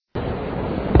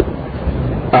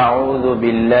أعوذ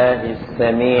بالله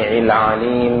السميع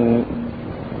العليم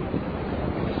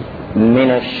من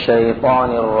الشيطان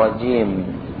الرجيم.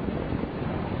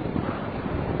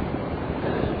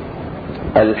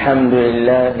 الحمد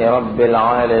لله رب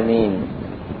العالمين،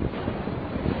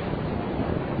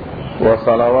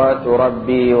 وصلوات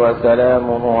ربي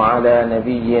وسلامه على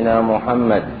نبينا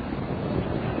محمد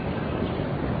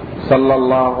صلى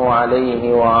الله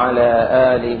عليه وعلى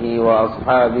آله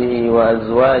وأصحابه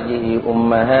وأزواجه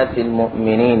أمهات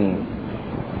المؤمنين.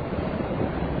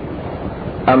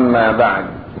 أما بعد،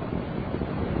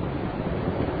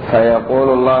 فيقول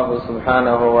الله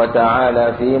سبحانه وتعالى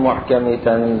في محكم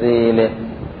تنزيله: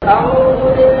 أعوذ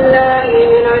بالله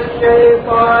من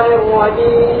الشيطان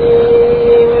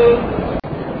الرجيم.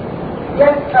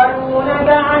 يسألونك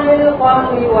عن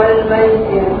الخمر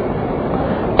والميسر.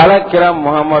 ala kira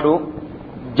muhammadu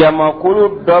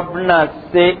jamakulu dobna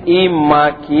se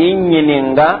ima ki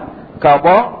nyininga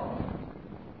kabo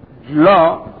lo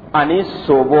ani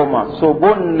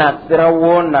sobo nasra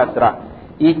wo nasra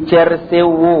i cerse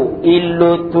wo i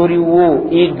lotori wo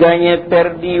i ganye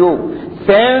perdi wo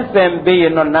fen be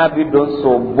no nabi don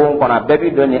sobo kona bebi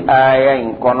don ni aya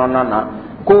in kono na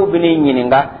ko bini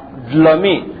nyininga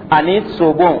dlomi ani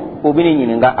sobo ko bini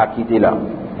nyininga akitila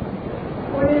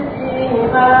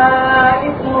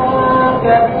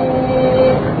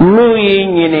nu yi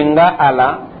nyininga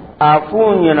ala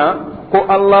afu nyina ko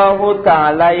Allahu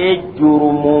ta'ala ye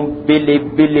jurumu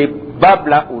bele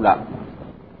babla ula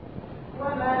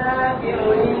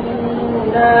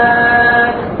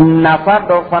nafa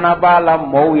do fana bala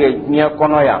mawye nya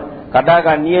kono ya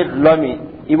kadaga niye dlomi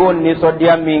ibo ni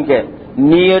sodia minke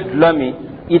niye dlomi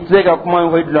itega kuma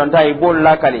ho dlonta ibo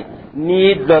lakali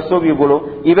ni do sobi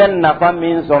bolo iben nafa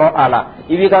min soro ala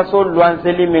ibi ka so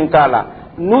luanseli min kala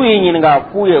nu yin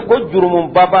nga fuye ko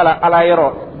jurumun babala ala yero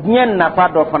nyen nafa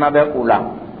do fana be ula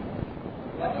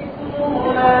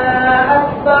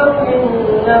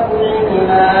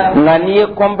ngani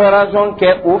comparison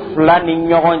ke ufla ni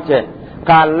nyogonche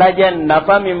ka laje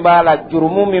nafa min bala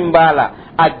jurumu min bala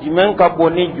ajimen ka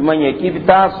boni jumanye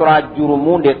kibita sura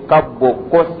jurumu de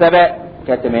kabbo ko sebe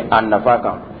keteme annafa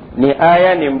kan ni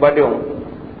aya ni mbadon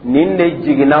nin de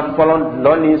jigina folon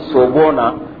loni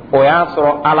sobona o ya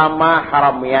soro alama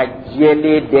haram ya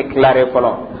jele declarer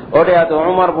folon o de ato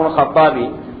Umar bin Khattabi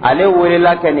ale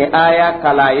wele ke ni aya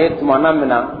kala yet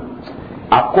manamna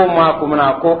akoma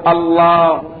kumna ko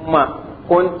Allahumma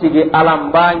kontigi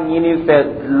alamba nyini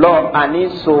fe lo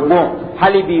ani sobo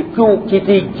halibi ku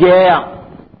kiti jeya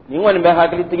ni woni be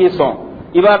hakli tigi son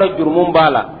ibado jurmum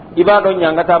bala ibado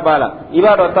nyangata bala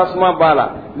ibado tasma bala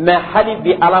me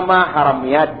halibi alama haram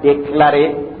ya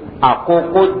declarer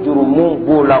akoko jurumu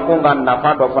bula ko ngana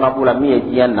fa do fana bula mi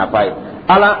yan nafai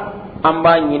ala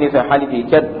amba nyini fe halibi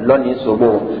ket loni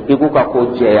sobo iguka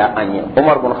ko jeya anye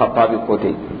Umar bin Khattab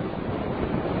kote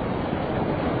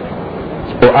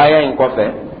o aya in kofe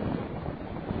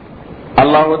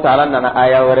Allah ta'ala nana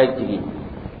aya waraji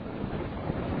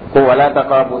ولا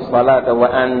تقربوا الصلاة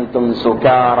وأنتم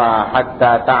سكارى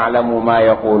حتى تعلموا ما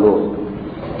يقولون.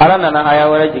 ألنا آية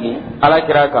ورجلي على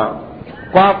كراكا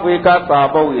قافويكا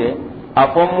صابوية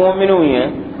أفهم مؤمنوية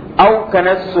أو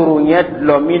كنسرونية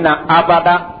لمنا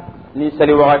أبدا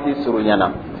نسلي وغاتي سرونينا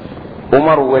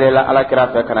عمر وليلا على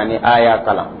كراكا كناني آية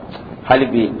كلا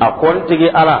حلبي أقول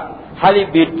تجي على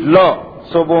حلبي لو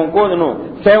سبونكونو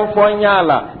فم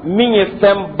فنيالا مين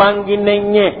فم بانجي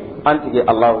نيني أنتجي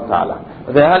الله تعالى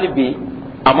the halibi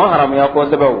ama haram ya ko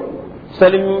sabaw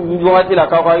salim wati la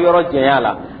ka ko yoro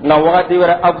jenyala na wati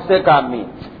wara abse kami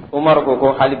Umar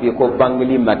ko halibi ko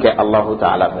bangli make Allah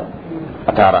ta'ala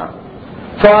atara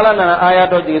fala na aya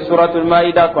do di suratul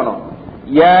maida kono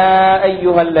ya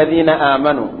ayyuhalladhina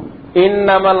amanu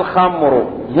innamal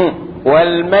khamru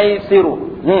wal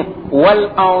maisiru wal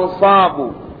ansabu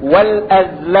wal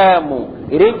azlamu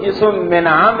rijsun min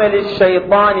amali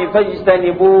ash-shaytani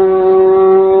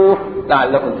fajtanibuhu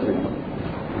la'allakum tuflihun.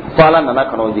 Fala nana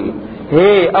kano jigi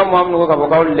he amam no ka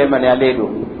bakaw le man ya ledo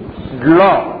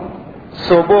lo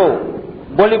sobo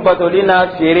boli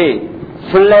batolina fere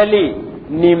flali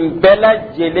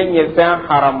nimbela jelenye fan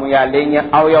haramu ya lenye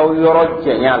aw ya yoro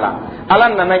jenyala ala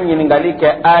nana nyingali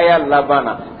ke aya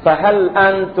labana fa hal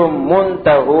antum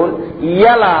muntahun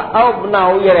yala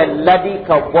awbna yere ladi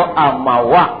ka bo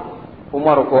amawa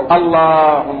Umar ko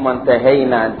Allahumma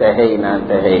antahayna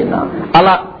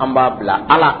ala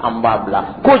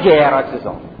ambabla ko je yara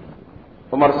tison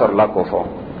Umar sallallahu ko fo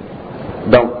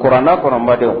donc qur'ana ko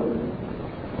mbade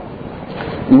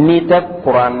ni ta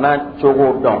qur'ana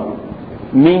chogo don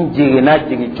min jigina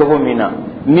jigi chogo mina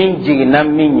min jigina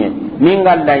minye min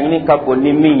galla yini ka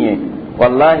bonni minye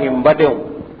wallahi mbade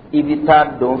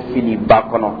ibita don fili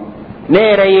bakono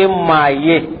ne reye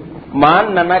maye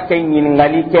man nana ke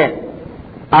nyingali ke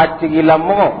atigila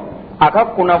mo aka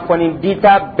kuna foni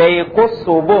dita be ko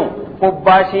sobo ko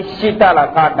bashi shita la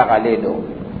ka dagale do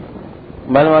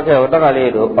malama ke o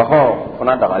dagale do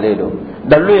kuna dagale do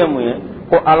dalu yemuye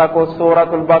ko ala ko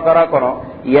suratul bakara kono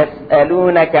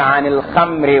yasalunaka anil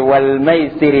khamri wal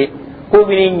maisiri ko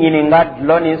bini nyininga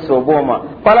loni soboma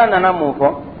pala nana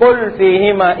mufo qul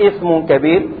fihima ismun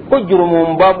kabir ko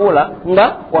jurumun babula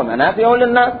nga wa manafi'u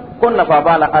linnas kun nafa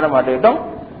bala alama de don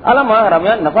alama haram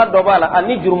ya nafa do bala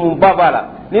ani jurumun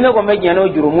babala ni ne ko meje no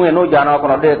jurumu no jana ko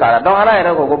de kala don ala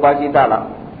ere ko baji dala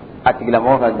atigla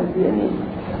mo fa ni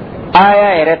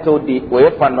aya ere to di o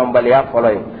ye fandom bali ya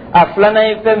foloy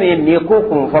aflana ifemi ni ko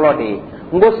kun folo de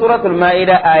ngo suratul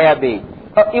maida aya be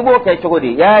ibo ke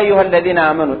chogodi ya ayuha alladhina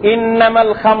amanu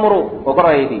innamal khamru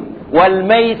uqraidi wal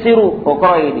maisiru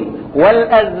uqraidi wal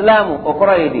azlamu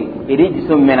uqraidi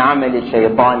rijsum min amali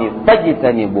shaytani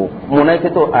fajtanibu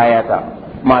munakito ayata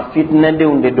ma fitna de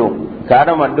unde do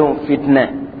kada ma do fitna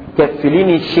ke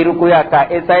filini shirku ya ka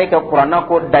esai ka qur'ana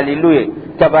ko daliluye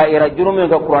kabaira jurume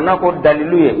ka qur'ana ko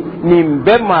daliluye ni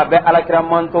mbema be alakira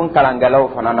manton kalangalaw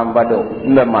fanana mbado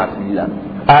mbema filla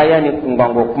aya ni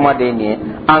ngango kuma de ni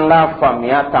anga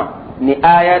famiyata ni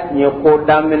ayat ni ko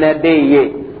damene de ye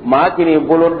ma kini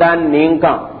bolo dan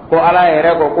ninka ko ala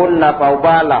yere ko kunna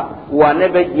faubala wa ne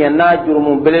be jena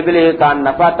jurumu belebele ka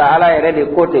nafata ala yere de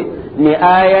kote ni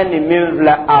aya ni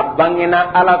minvla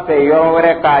abangina ala fe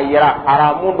yorore ka yira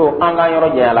haramundo anga yoro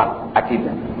jela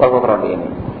atiba ko ko rodini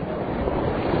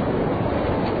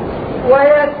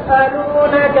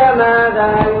ويسألونك ماذا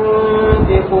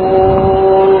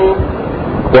ينفقون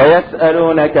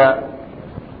ويسألونك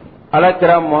على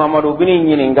كرام محمد بن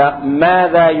ينينغا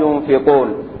ماذا ينفقون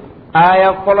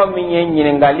آية فلو من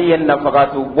ينينغا لي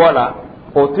النفقات بولا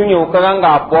وتني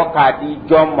وكغانغا بوكا دي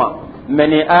جوما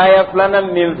من آية فلان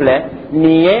من فلا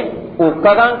نيه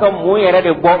وكغانغا مو يرد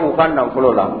بو وكان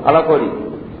نفلولا على كوري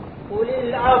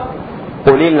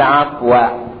قل العفو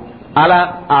على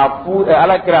عفو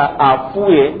على كرا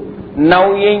عفوه ناو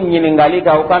ينينغا لي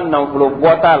كان نفلو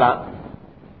بوتالا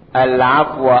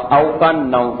al-afwa aw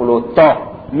kan nanfulo to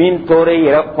min tore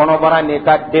yere konobara ne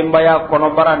ka dembaya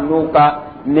konobara nuka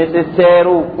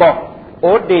necessaire ko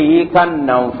o de yi kan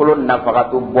nanfulo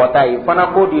nafaqatu bota yi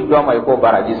fana ko di do may ko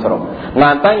baraji soro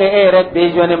ngantange ere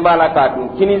dejone mbala ka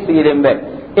dun kini sigire mbe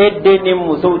e de ni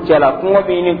muso cela ko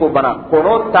bi ni ko bana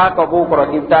kono ta ka bo ko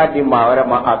dinta di mawara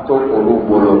ma ato olu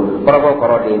bolo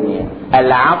ko de ni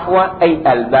al-afwa ay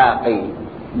al-baqi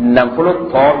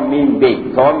nanfulo to min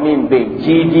be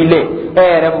jidile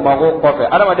ere mago kofe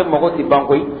adama de mago ti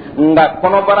bankoy nga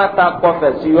kono barata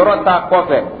kofe si yorota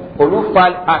kofe olu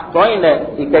fal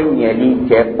atoine ikanyeli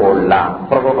ke ola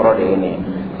protokolo de ni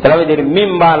salawe de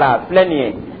min bala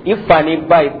flanie ifani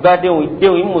bay bade o de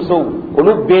o muso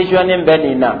olu bejone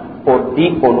benina o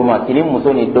di olu ma kini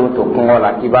muso ni do to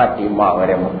kungola kibati ma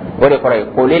were mo ore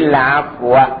kore ko lil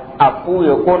afwa afu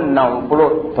yo kon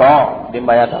nanfulo to de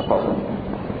bayata kofe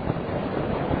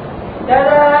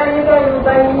كذلك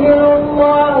يبين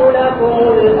الله لكم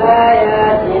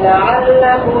الآيات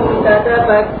لعلكم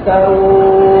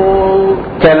تتفكرون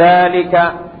كذلك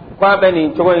قابني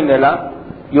تقول لا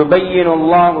يبين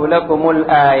الله لكم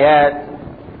الآيات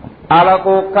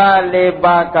ألكو قال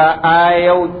باك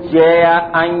آيو جيا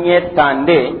أني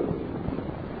تاندي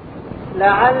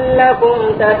لعلكم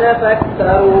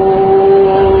تتفكرون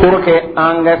تركي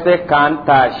أنغسي كان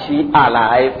تاشي على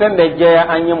أي فم بجيا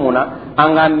أني منا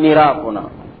أنغا ميراكونا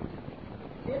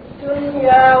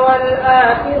الدنيا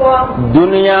والآخرة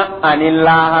دنيا أن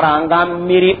الله أنغا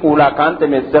ميري أولا كانت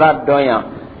مسرا دنيا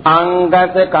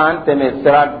أنغسي كانت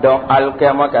مسرا دون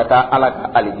الكيما كتا ألاك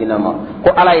الجنما كو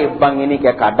ألا يبانيني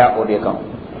كتا أوديكا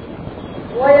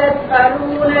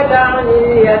ويسألونك عن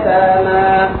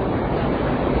اليتامى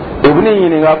ibni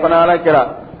yini ga fana ala kira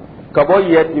kabo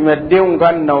yetime den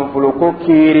kan nan fuluko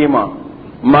kirima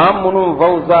ma munun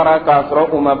fawzara kasro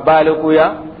uma baliku ya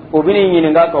ibni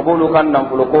yini ga kabo lu kan nan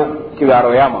fuluko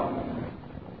kibaro yama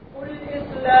qul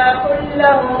islahul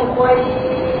lahum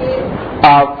khayr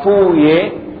afuye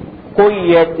ko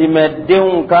yetime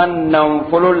den kan nan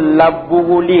fulu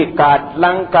labuguli ka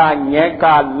tlanka nye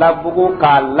ka labugu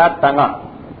ka latanga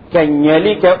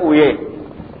kenyeli ke uye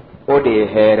o de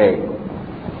here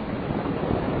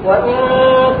وإن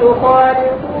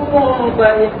تخالفوهم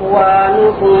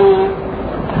فإخوانكم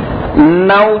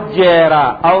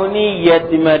nawjera awni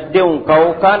yetimedenw kaw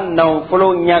ka nanfulo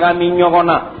ɲagami ɲɔgɔn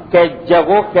na kɛ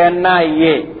jago kɛ n'a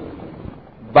ye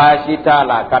baasi t'a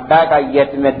la ka da ka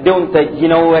yetimedenw tɛ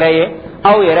jinɛ wɛrɛ ye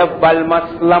aw yɛrɛ balima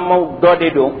silamaw dɔ de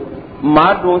don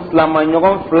madu slama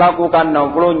nyogon flagu kan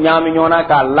nan flo nyami nyona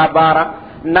ka labara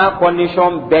na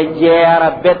condition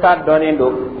bejera beta donindo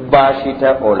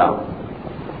bashita ola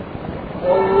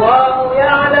wallahu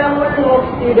ya'lamu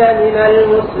al-mufsida min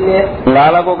al-muslih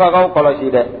ngala ko ka ko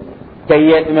koloside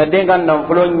kayet me dengan nan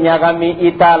flo nyagami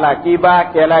itala kiba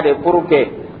kela de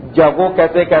purke jago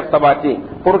kese ka sabati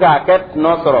purga ket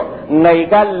nosoro ngai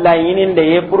gal layinin de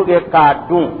ye purge ka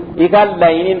dun igal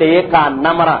layinin de ye ka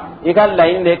namara igal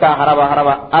layinin de ka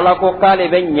haraba ala ko kale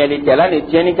ben nyeli kala ni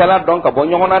tieni kala don ka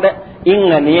bonyona de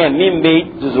inga niye mimbe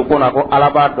zuzukuna ko ala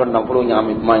ba don na fulu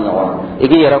nyami manyo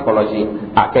igi yere koloji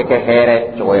akeke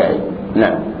here joyai na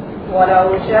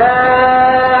walau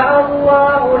sha'a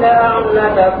Allah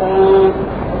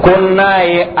la'anatakum kunna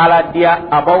ye ala dia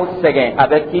abaw segen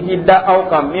abe kitida aw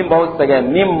kam min baw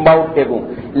segen min baw tegu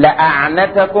la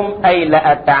a'natakum ay la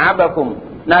at'abakum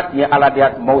nati ala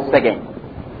dia baw segen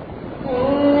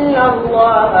inna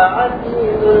allaha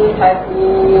azizun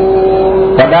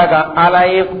hakim kadaga ala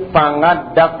ye fanga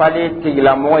dafale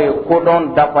tigla moy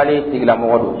kodon dafale tigla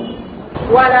modo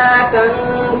wala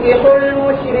tankihul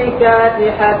mushrikati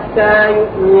hatta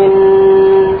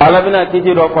yu'min ala bina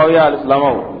kitido ko ya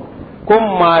al-islamaw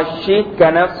kuma shi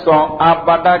kana son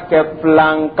abada ke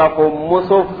flan kafo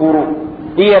muso furu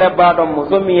iyere bado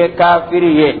muso miye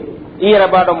kafiri ye iyere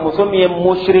bado muso miye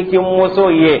mushriki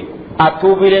muso ye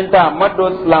atubirinta mado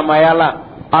islamayala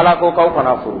ala ko kaw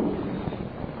kana furu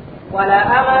wala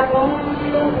amatun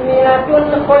mu'minatun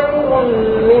khayrun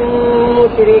min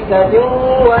mushrikatin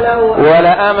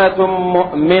wala amatun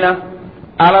mu'mina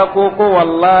ala ko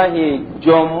wallahi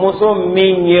jom muso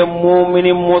min ye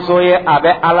mu'mini muso ye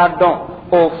abe ala don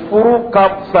o furu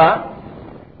kapsa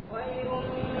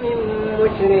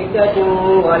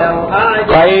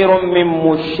khayrun min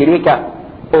mushrika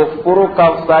o furu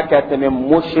kapsa kateme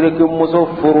mushriki muso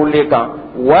furu lekan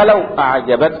walau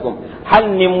a'jabatkum hal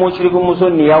ni mushriki muso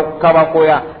ni yaw kaba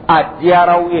koya a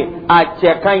diarawe a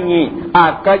cekanyi a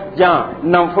kajjan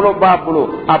nan fulo babulo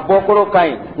a bokolo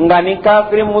kai ngani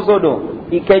kafiri muso do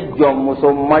ike jom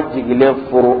muso majigile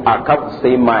furu akab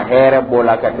sei ma here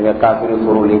bola ka te kafiri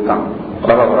furu likan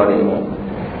baba baba ni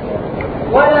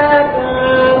wala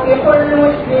tunkihul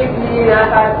mushrikina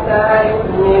hatta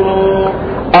yu'minu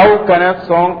aw kana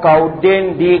son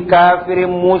kauden di kafiri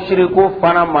mushriku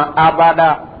fana ma abada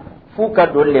fuka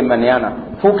dolle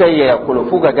maniana fuka ye yakulu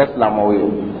fuka ga islamawi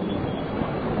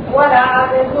wala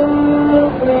abdun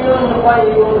mu'minun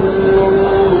khayrun min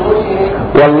mushrik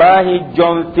wallahi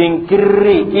jon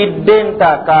finkirri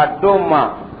identa ka doma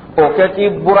o kati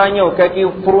buranye o kati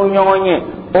furunyonye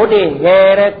o de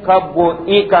here kabo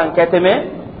ikan keteme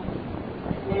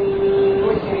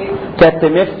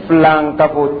flan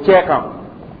kabo chekan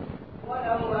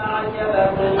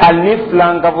alni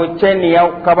flan kabo cheni ya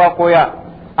kaba koya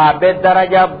abe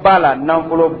daraja bala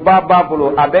nanfulo baba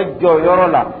bulo abe joyoro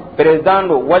la president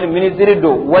do wali ministre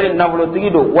do wali nabulo tigi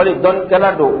do wali don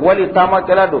kala do wali tama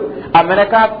kala do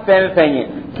amerika fenfenye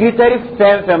kitari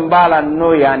fenfen bala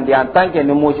no yandi en tant que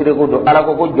ni mushriku do ala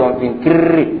ko jonfin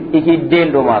kirri iki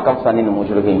dendo ma kam sanni ni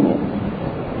mushriku ni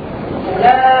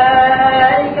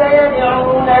ulaika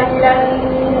yad'una ila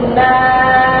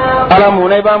an-nar ala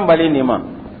munay bam bali ni ma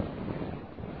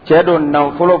cedo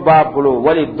nan fulo babulo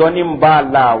wali donim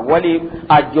bala wali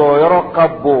a joyoro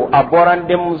kabbo a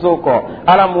borande muso ko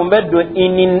ala mumbe do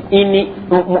ini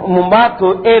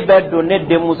mumbato e beddo ne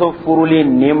de muso furuli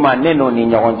ni ma ne no ni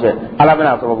nyagonche ala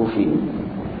bena sababu fi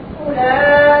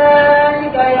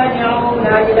ulaika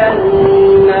yad'una ila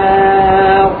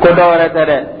an-nar ko dawra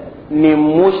tade ni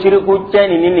mushriku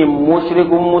cheni ni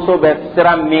mushriku muso be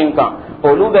sira minka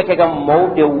olu be ke ga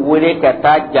mawde wure ka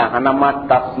ta jahannama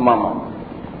tasmama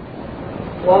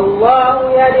والله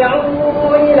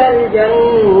يدعو إلى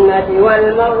الجنة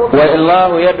والمغفرة والله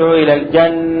يدعو إلى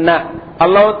الجنة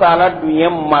الله تعالى دنيا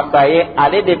مساي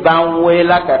على دبان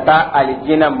ولا كتا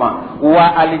الجنة ما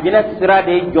والجنة سرا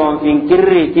دي جون فين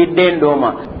كري كدين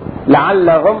دوما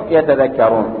لعلهم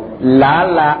يتذكرون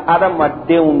لعل أدم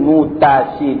الدين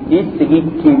نوتاشي يسقي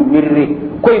كمري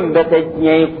كوي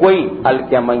مبتجي كوي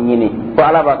الكمانيني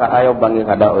فعلى بقى أيوب بانجي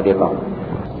هذا أوديكا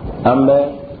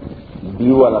أمبي bi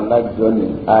wala na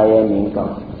joni aya min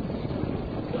kan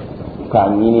ka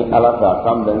nyini ala ta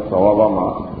kam den sawaba ma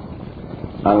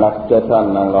anga keta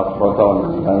nanga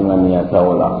foto nanga niya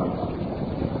tawla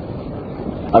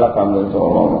ala kam den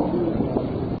sawaba